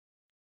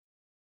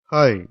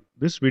Hi,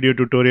 this video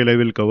tutorial I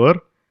will cover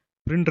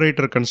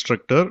PrintWriter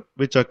constructor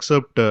which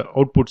accept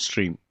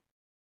OutputStream.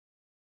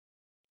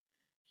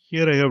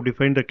 Here I have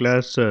defined the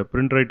class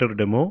PrintWriter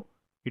demo.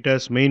 It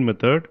has main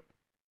method.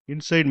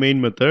 Inside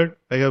main method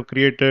I have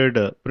created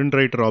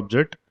PrintWriter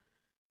object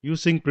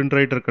using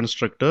PrintWriter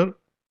constructor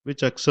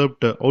which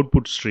accept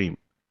OutputStream.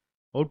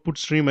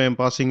 OutputStream I am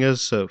passing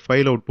as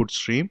file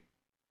OutputStream.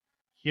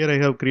 Here I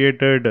have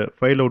created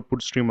file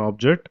OutputStream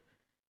object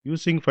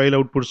using file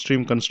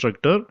OutputStream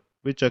constructor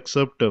which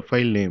accept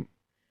file name.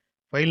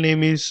 File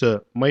name is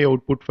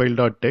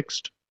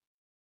myoutputfile.txt.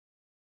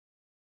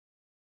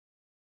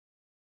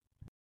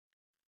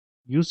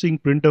 Using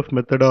printf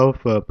method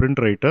of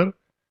PrintWriter,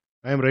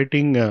 I am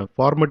writing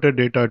formatted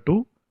data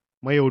to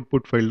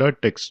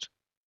myoutputfile.txt.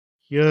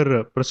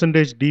 Here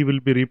 %d will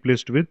be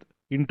replaced with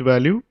int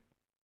value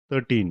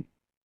 13.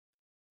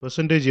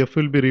 %f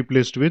will be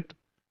replaced with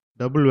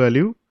double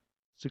value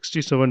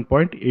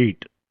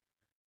 67.8.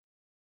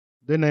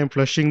 Then I am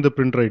flushing the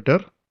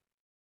PrintWriter.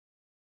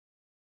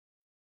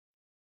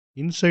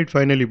 Inside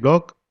finally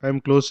block, I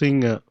am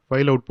closing file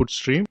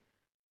OutputStream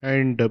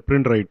and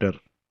PrintWriter.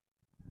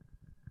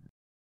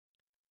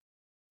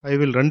 I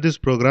will run this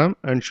program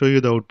and show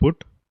you the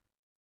output.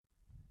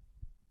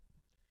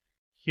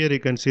 Here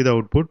you can see the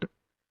output.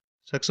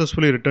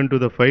 Successfully returned to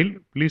the file.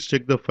 Please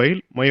check the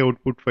file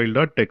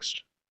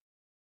myoutputfile.txt.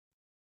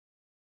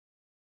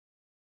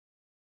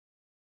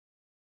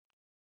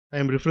 I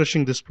am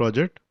refreshing this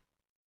project.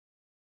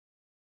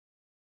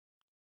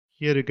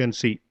 Here you can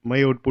see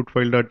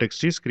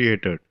myoutputfile.txt is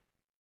created.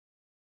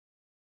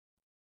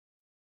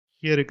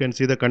 Here you can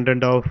see the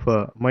content of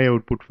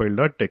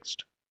myoutputfile.txt.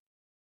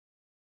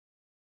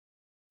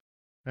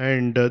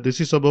 And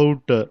this is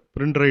about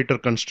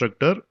PrintWriter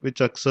constructor which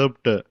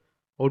accept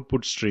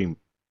OutputStream.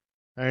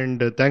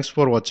 And thanks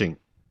for watching.